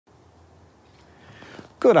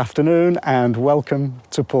Good afternoon and welcome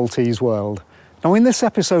to Paul T's World. Now in this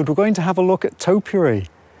episode we're going to have a look at topiary.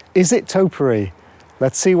 Is it topiary?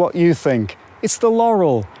 Let's see what you think. It's the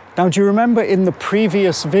laurel. Now do you remember in the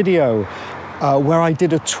previous video where I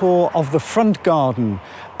did a tour of the front garden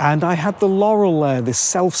and I had the laurel there, this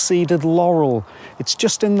self-seeded laurel. It's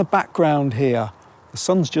just in the background here. The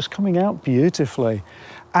sun's just coming out beautifully.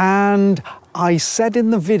 And I said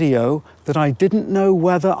in the video that I didn't know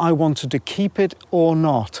whether I wanted to keep it or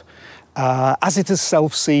not. As it is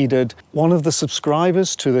self-seeded, one of the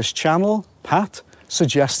subscribers to this channel, Pat,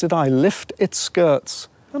 suggested I lift its skirts.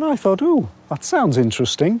 And I thought, ooh, that sounds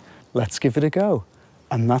interesting. Let's give it a go.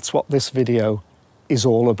 And that's what this video is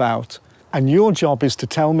all about. And your job is to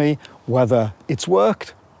tell me whether it's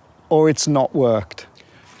worked or it's not worked.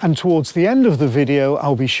 And towards the end of the video,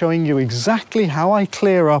 I'll be showing you exactly how I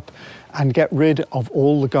clear up and get rid of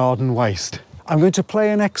all the garden waste. I'm going to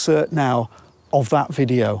play an excerpt now of that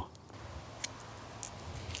video.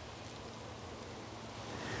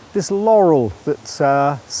 This laurel that's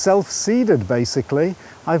self-seeded basically,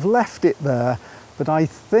 I've left it there, but I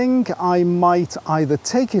think I might either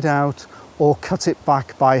take it out or cut it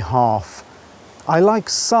back by half. I like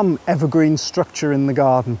some evergreen structure in the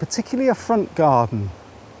garden, particularly a front garden.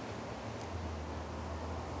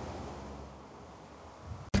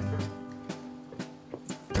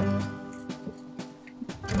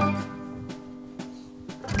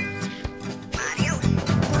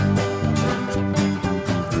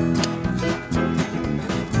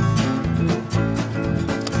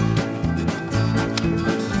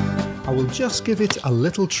 I will just give it a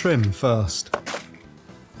little trim first.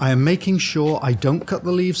 I am making sure I don't cut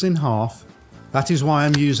the leaves in half. That is why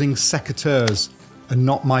I'm using secateurs and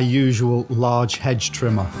not my usual large hedge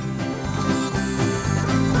trimmer.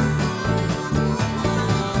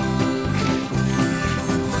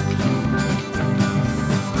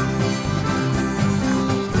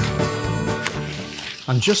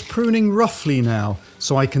 I'm just pruning roughly now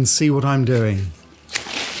so I can see what I'm doing.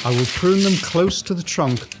 I will prune them close to the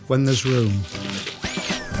trunk when there's room.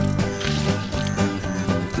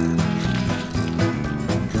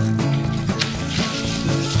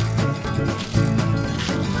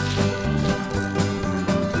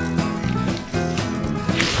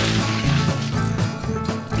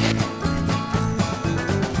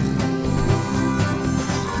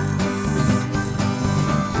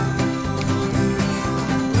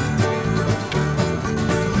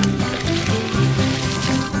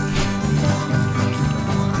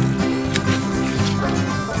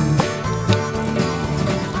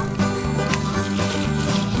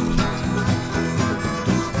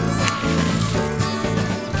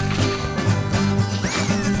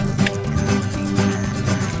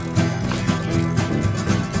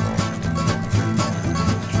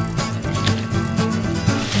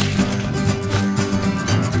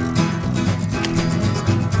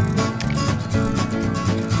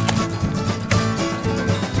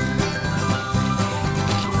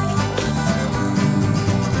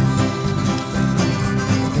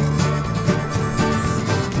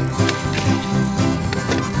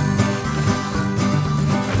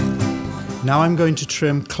 Now I'm going to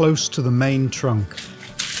trim close to the main trunk.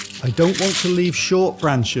 I don't want to leave short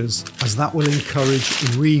branches as that will encourage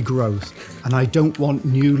regrowth and I don't want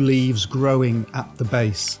new leaves growing at the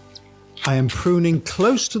base. I am pruning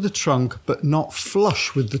close to the trunk but not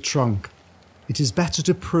flush with the trunk. It is better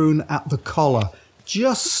to prune at the collar,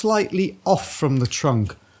 just slightly off from the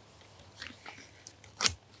trunk.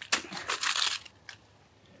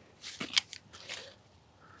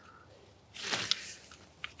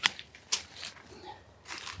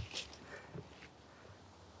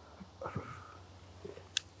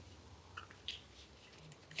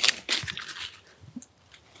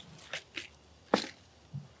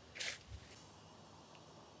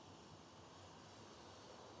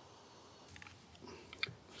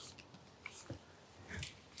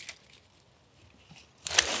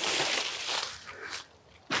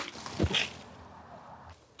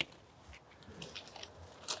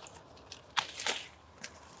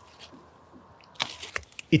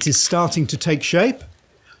 It is starting to take shape.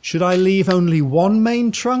 Should I leave only one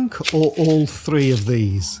main trunk or all three of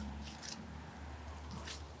these?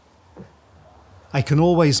 I can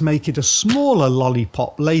always make it a smaller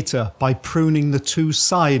lollipop later by pruning the two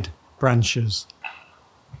side branches.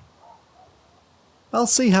 I'll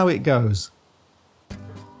see how it goes.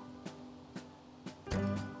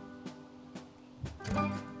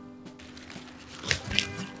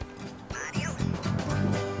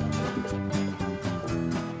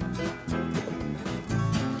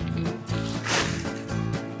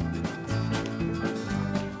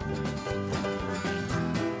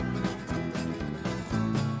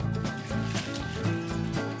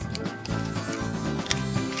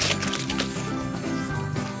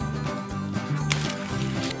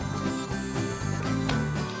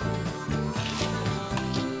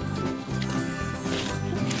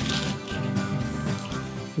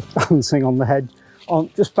 balancing on the hedge,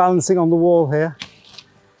 just balancing on the wall here.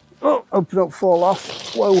 Oh, hope I don't fall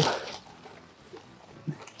off. Whoa.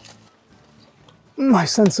 My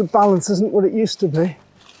sense of balance isn't what it used to be.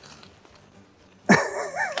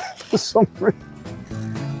 For some reason.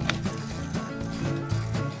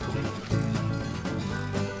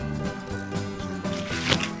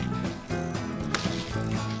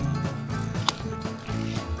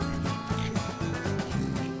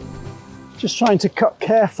 Just trying to cut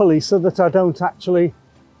carefully so that I don't actually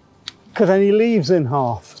cut any leaves in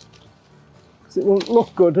half, because it won't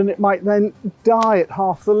look good and it might then die at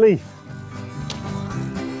half the leaf.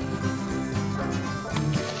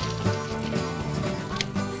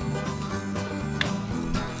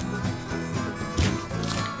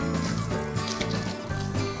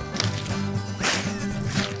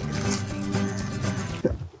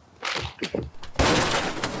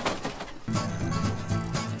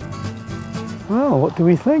 Well, what do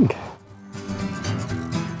we think?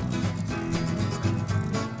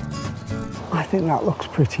 I think that looks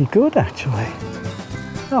pretty good, actually.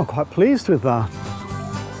 I'm quite pleased with that.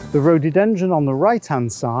 The rhododendron on the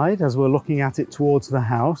right-hand side, as we're looking at it towards the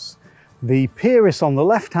house, the pyrus on the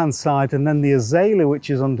left-hand side, and then the azalea, which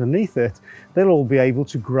is underneath it, they'll all be able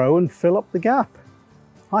to grow and fill up the gap.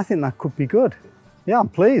 I think that could be good. Yeah, I'm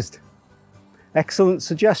pleased. Excellent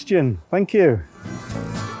suggestion. Thank you.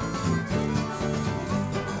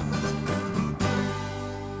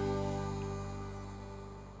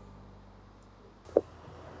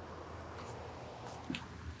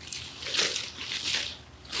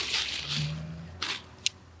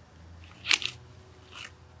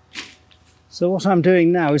 So what I'm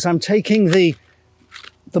doing now is I'm taking the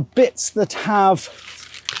bits that have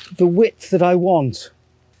the width that I want.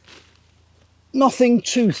 Nothing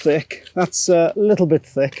too thick, that's a little bit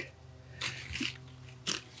thick.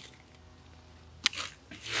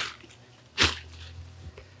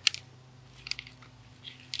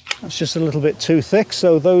 That's just a little bit too thick,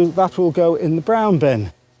 so that will go in the brown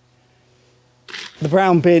bin. The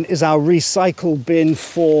brown bin is our recycle bin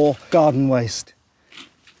for garden waste.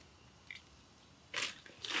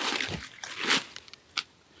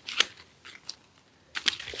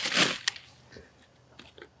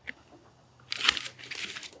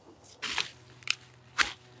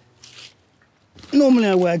 Normally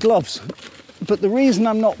I wear gloves, but the reason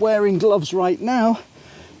I'm not wearing gloves right now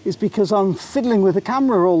is because I'm fiddling with the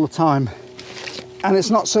camera all the time, and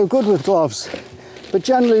it's not so good with gloves. But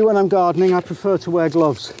generally when I'm gardening I prefer to wear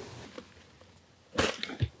gloves.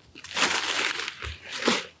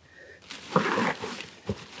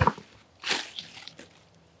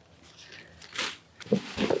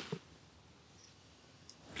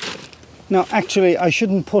 Now actually I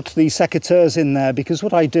shouldn't put the secateurs in there, because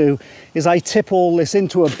what I do is I tip all this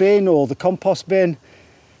into a bin or the compost bin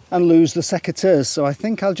and lose the secateurs, so I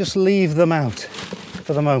think I'll just leave them out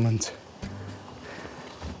for the moment.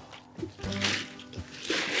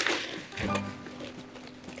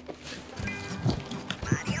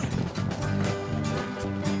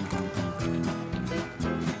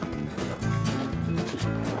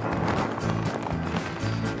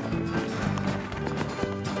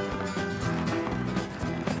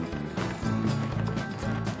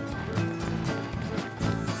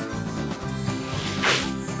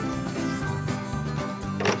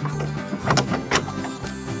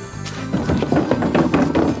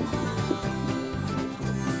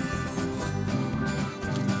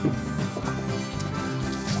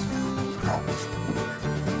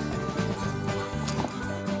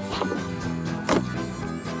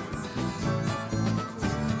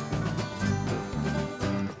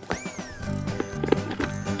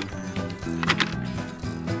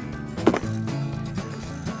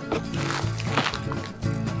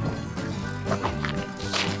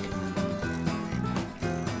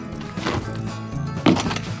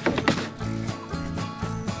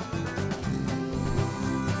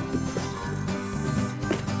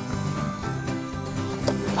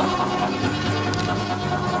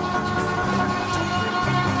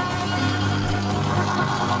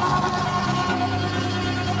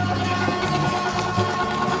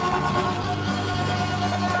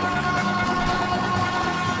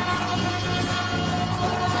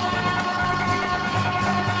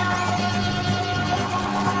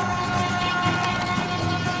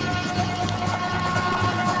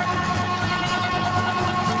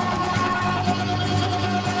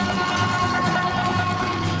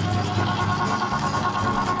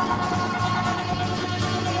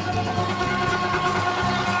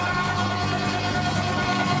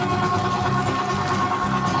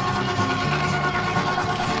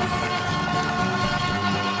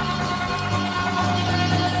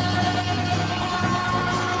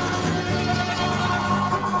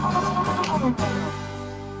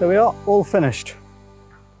 There we are, all finished.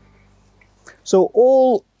 So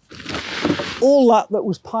all that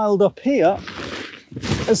was piled up here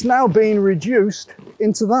has now been reduced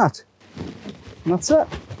into that. And that's it.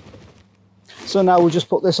 So now we'll just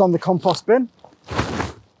put this on the compost bin.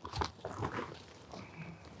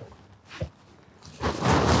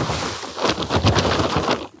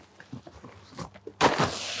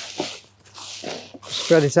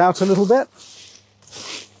 Spread it out a little bit.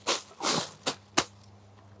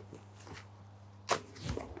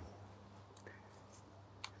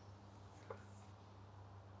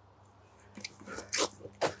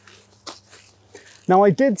 Now I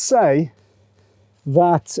did say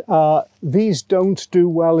that these don't do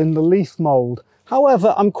well in the leaf mould.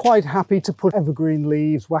 However, I'm quite happy to put evergreen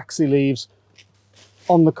leaves, waxy leaves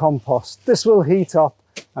on the compost. This will heat up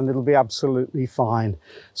and it'll be absolutely fine.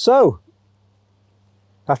 So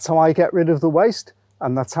that's how I get rid of the waste,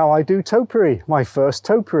 and that's how I do topiary, my first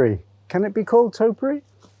topiary. Can it be called topiary?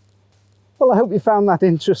 Well, I hope you found that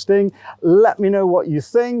interesting. Let me know what you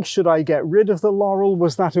think. Should I get rid of the laurel?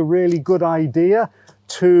 Was that a really good idea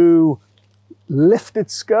to lift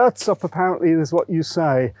its skirts up? Apparently is what you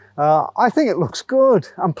say. I think it looks good.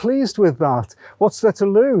 I'm pleased with that. What's there to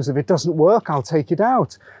lose? If it doesn't work, I'll take it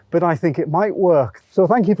out. But I think it might work. So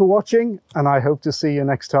thank you for watching, and I hope to see you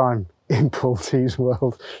next time in Paul T's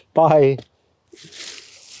World. Bye.